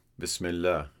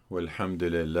Bismillah,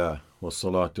 walhamdulillah,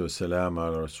 wassalatu wassalam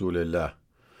ala rasulillah.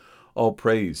 All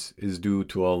praise is due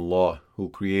to Allah who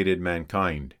created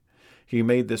mankind. He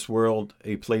made this world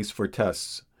a place for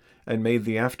tests, and made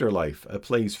the afterlife a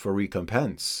place for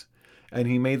recompense. And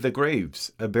He made the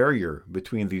graves a barrier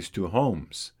between these two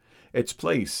homes. Its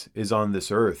place is on this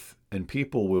earth, and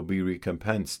people will be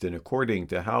recompensed in according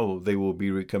to how they will be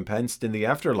recompensed in the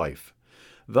afterlife.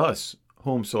 Thus,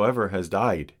 whomsoever has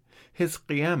died, his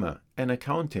qiyamah and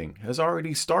accounting has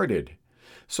already started.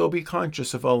 So be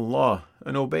conscious of Allah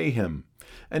and obey Him,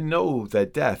 and know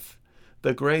that death,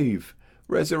 the grave,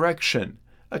 resurrection,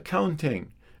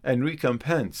 accounting, and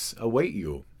recompense await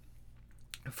you.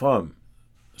 From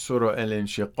Surah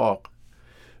Al-Inshiqaq.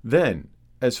 Then,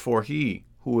 as for he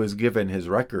who is given his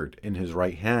record in his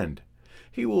right hand,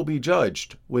 he will be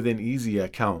judged with an easy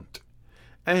account,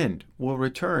 and will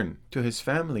return to his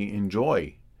family in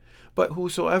joy. But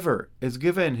whosoever is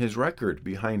given his record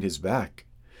behind his back,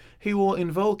 he will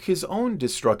invoke his own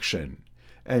destruction,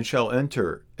 and shall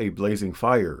enter a blazing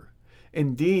fire.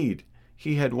 Indeed,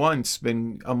 he had once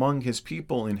been among his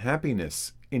people in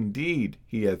happiness. Indeed,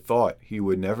 he had thought he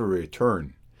would never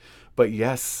return. But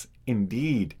yes,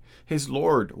 indeed, his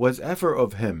Lord was ever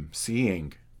of him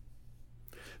seeing.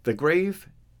 The grave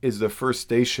is the first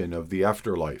station of the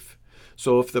afterlife.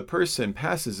 So if the person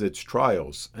passes its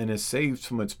trials and is saved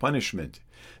from its punishment,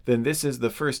 then this is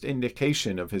the first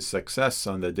indication of his success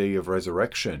on the day of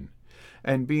resurrection,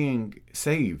 and being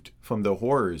saved from the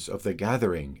horrors of the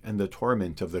gathering and the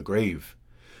torment of the grave.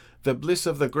 The bliss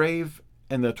of the grave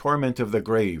and the torment of the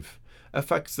grave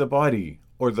affects the body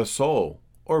or the soul,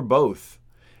 or both,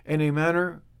 in a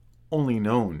manner only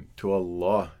known to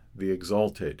Allah the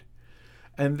Exalted.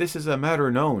 And this is a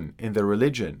matter known in the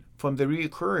religion from the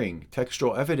recurring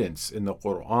textual evidence in the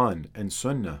Quran and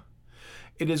Sunnah.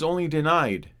 It is only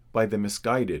denied by the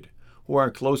misguided, who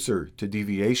are closer to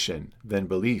deviation than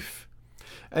belief.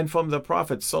 And from the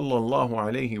Prophet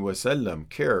ﷺ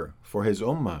care for his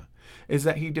ummah is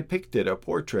that he depicted a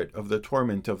portrait of the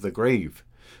torment of the grave,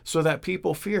 so that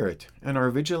people fear it and are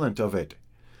vigilant of it.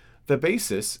 The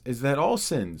basis is that all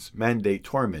sins mandate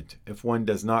torment if one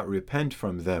does not repent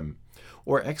from them,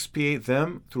 or expiate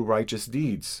them through righteous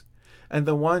deeds, and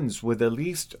the ones with the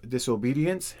least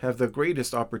disobedience have the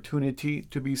greatest opportunity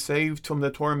to be saved from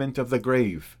the torment of the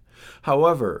grave.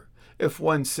 However, if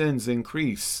one's sins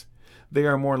increase, they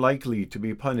are more likely to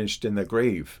be punished in the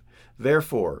grave.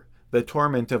 Therefore, the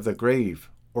torment of the grave,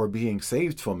 or being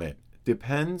saved from it,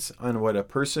 depends on what a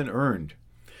person earned.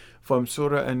 From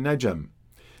Surah An-Najm,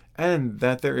 and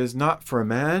that there is not for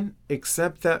man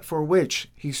except that for which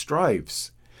he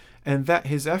strives, and that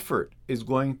his effort is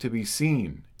going to be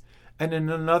seen. And in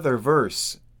another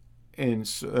verse, in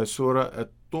Surah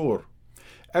At-Tur,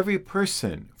 every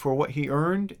person for what he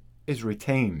earned is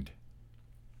retained.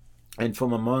 And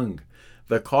from among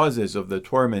the causes of the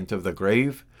torment of the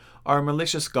grave are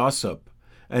malicious gossip,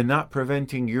 and not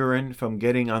preventing urine from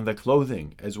getting on the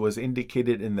clothing, as was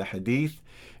indicated in the hadith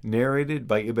narrated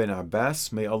by Ibn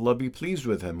Abbas, may Allah be pleased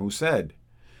with him, who said,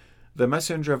 "The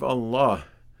Messenger of Allah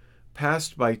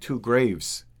passed by two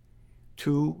graves,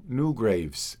 two new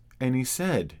graves, and he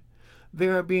said, 'They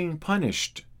are being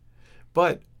punished,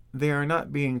 but they are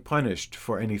not being punished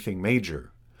for anything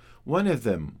major.' One of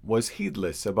them was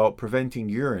heedless about preventing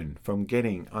urine from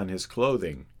getting on his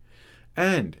clothing,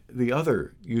 and the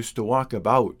other used to walk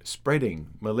about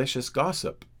spreading malicious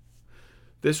gossip."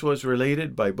 This was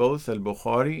related by both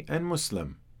Al-Bukhari and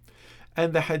Muslim.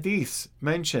 And the hadiths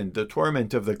mentioned the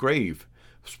torment of the grave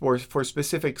for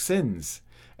specific sins,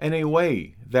 in a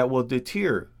way that will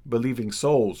deter believing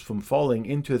souls from falling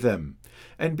into them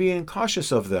and being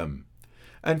cautious of them.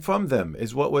 And from them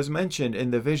is what was mentioned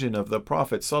in the vision of the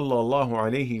Prophet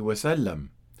ﷺ.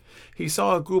 He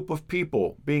saw a group of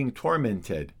people being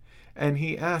tormented, and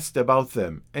he asked about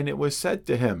them, and it was said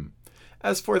to him,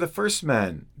 "As for the first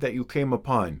man that you came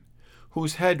upon,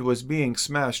 whose head was being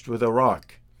smashed with a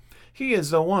rock, he is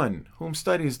the one whom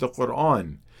studies the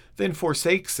Quran, then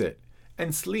forsakes it,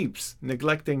 and sleeps,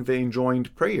 neglecting the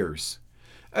enjoined prayers.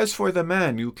 As for the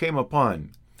man you came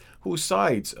upon, whose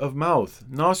sides of mouth,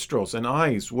 nostrils, and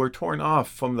eyes were torn off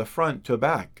from the front to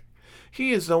back,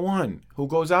 he is the one who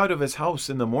goes out of his house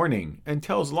in the morning and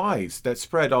tells lies that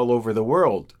spread all over the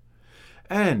world.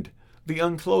 And the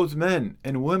unclothed men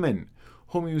and women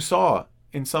whom you saw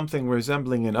in something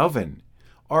resembling an oven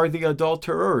are the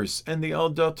adulterers and the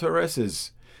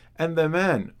adulteresses, and the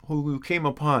man who you came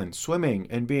upon swimming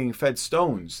and being fed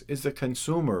stones is the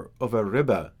consumer of a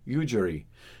riba, usury."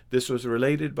 This was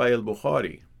related by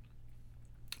Al-Bukhari.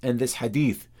 And this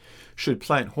hadith should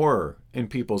plant horror in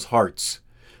people's hearts,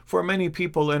 For many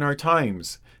people in our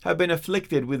times have been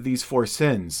afflicted with these 4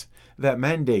 sins that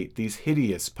mandate these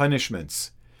hideous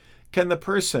punishments. Can the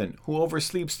person who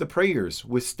oversleeps the prayers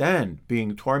withstand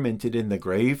being tormented in the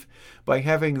grave by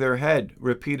having their head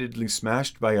repeatedly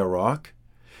smashed by a rock?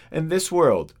 In this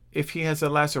world, if he has a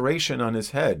laceration on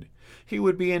his head, he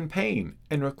would be in pain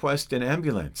and request an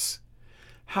ambulance.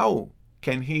 How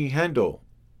can he handle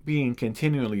being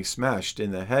continually smashed in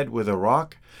the head with a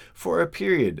rock for a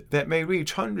period that may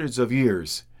reach hundreds of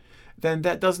years? Then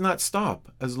that does not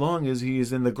stop as long as he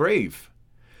is in the grave.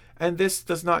 And this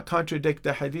does not contradict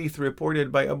the hadith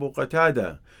reported by Abu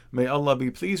Qatada, may Allah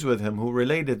be pleased with him, who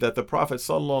related that the Prophet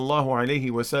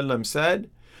ﷺ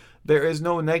said, "There is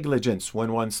no negligence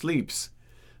when one sleeps."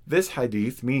 This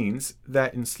hadith means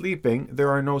that in sleeping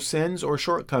there are no sins or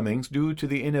shortcomings due to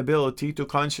the inability to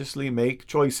consciously make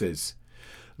choices.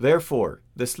 Therefore,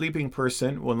 the sleeping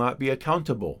person will not be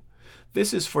accountable.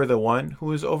 This is for the one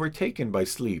who is overtaken by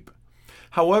sleep.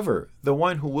 However, the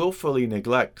one who willfully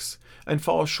neglects and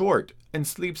falls short and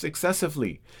sleeps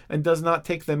excessively and does not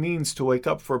take the means to wake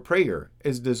up for prayer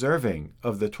is deserving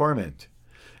of the torment.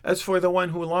 As for the one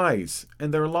who lies,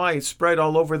 and their lies spread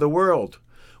all over the world,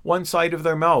 one side of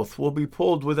their mouth will be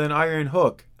pulled with an iron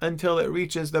hook until it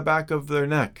reaches the back of their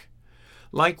neck.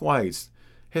 Likewise,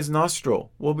 his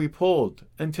nostril will be pulled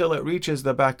until it reaches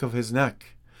the back of his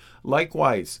neck.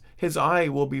 Likewise, his eye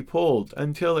will be pulled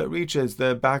until it reaches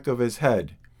the back of his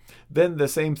head. Then the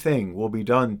same thing will be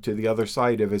done to the other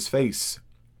side of his face.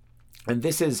 And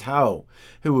this is how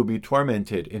he will be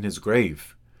tormented in his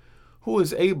grave. Who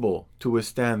is able to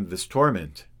withstand this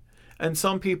torment? And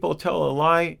some people tell a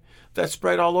lie that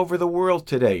spread all over the world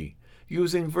today,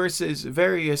 using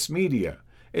various media,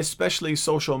 especially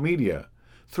social media,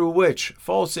 through which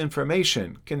false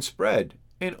information can spread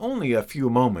in only a few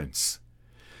moments.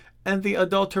 And the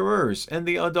adulterers and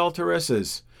the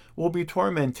adulteresses will be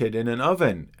tormented in an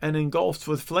oven and engulfed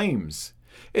with flames.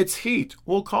 Its heat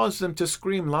will cause them to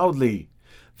scream loudly.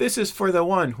 This is for the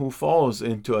one who falls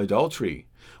into adultery.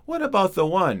 What about the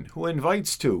one who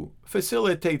invites to,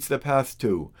 facilitates the path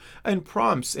to, and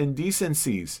prompts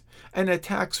indecencies, and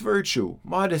attacks virtue,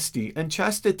 modesty, and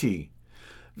chastity?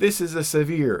 This is a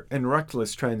severe and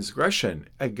reckless transgression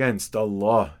against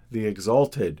Allah the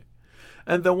Exalted.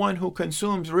 And the one who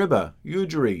consumes riba,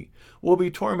 usury, will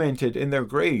be tormented in their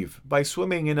grave by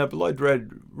swimming in a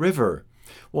blood-red river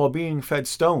while being fed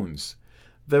stones.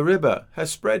 The riba has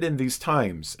spread in these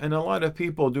times, and a lot of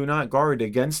people do not guard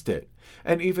against it.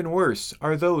 And even worse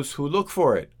are those who look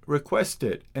for it, request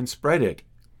it, and spread it.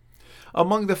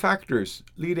 Among the factors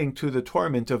leading to the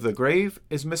torment of the grave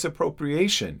is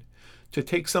misappropriation, to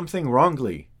take something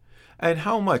wrongly. And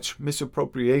how much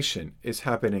misappropriation is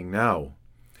happening now?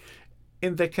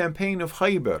 In the campaign of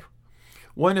Khaybar,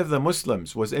 one of the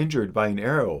Muslims was injured by an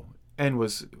arrow and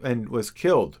was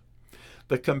killed.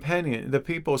 The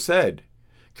people said,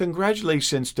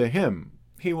 "Congratulations to him,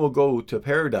 he will go to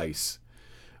paradise."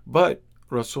 But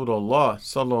Rasulullah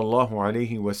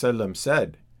ﷺ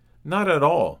said, "Not at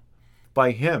all.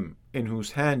 By him in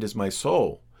whose hand is my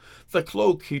soul, the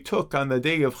cloak he took on the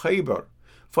day of Khaybar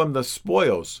from the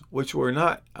spoils which were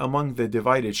not among the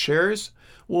divided shares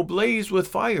will blaze with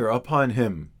fire upon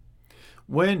him."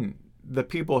 When the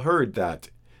people heard that,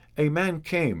 a man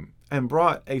came and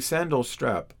brought a sandal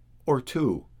strap or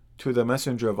 2 to the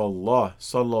Messenger of Allah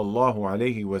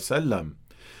ﷺ.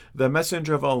 The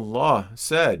Messenger of Allah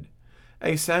said,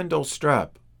 "A sandal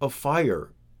strap of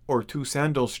fire or 2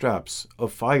 sandal straps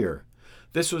of fire."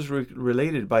 This was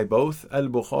related by both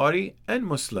Al-Bukhari and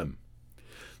Muslim.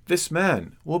 This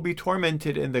man will be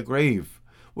tormented in the grave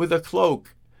with a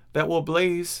cloak that will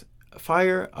blaze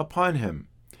fire upon him.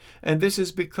 And this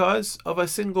is because of a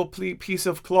single piece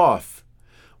of cloth.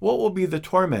 What will be the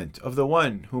torment of the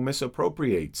one who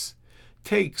misappropriates,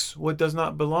 takes what does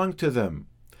not belong to them,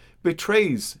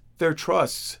 betrays their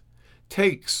trusts,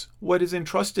 takes what is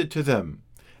entrusted to them,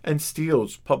 and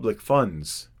steals public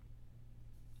funds?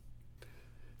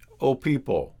 O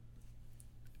people,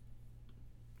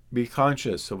 be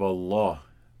conscious of Allah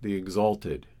the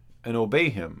Exalted and obey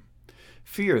Him.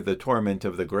 Fear the torment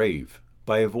of the grave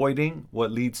by avoiding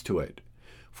what leads to it.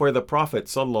 For the Prophet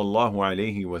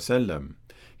ﷺ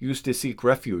used to seek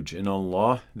refuge in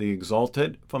Allah the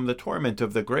Exalted from the torment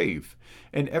of the grave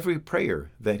in every prayer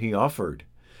that he offered.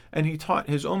 And he taught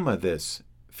his ummah this,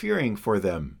 fearing for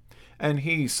them. And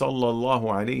he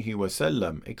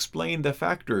ﷺ explained the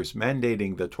factors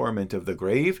mandating the torment of the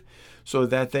grave so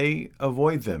that they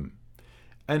avoid them.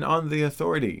 And on the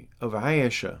authority of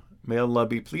Aisha, may Allah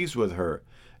be pleased with her,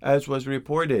 as was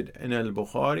reported in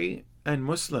Al-Bukhari and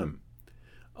Muslim,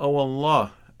 "O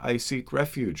Allah, I seek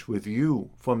refuge with you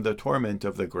from the torment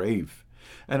of the grave,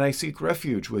 and I seek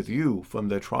refuge with you from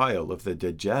the trial of the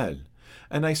Dajjal,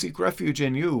 and I seek refuge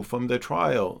in you from the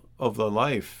trial of the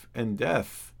life and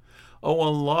death. O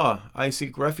Allah, I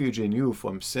seek refuge in you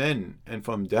from sin and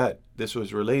from debt. This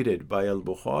was related by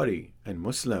Al-Bukhari and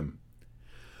Muslim.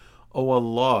 O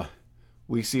Allah,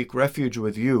 we seek refuge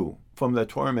with you from the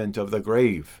torment of the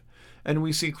grave, and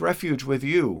we seek refuge with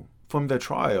you from the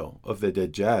trial of the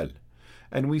Dajjal,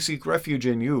 and we seek refuge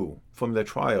in you from the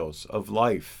trials of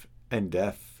life and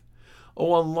death.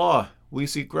 O Allah, we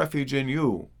seek refuge in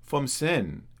you from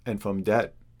sin and from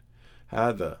debt.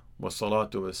 هذا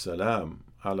والصلاة والسلام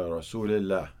على رسول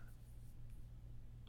الله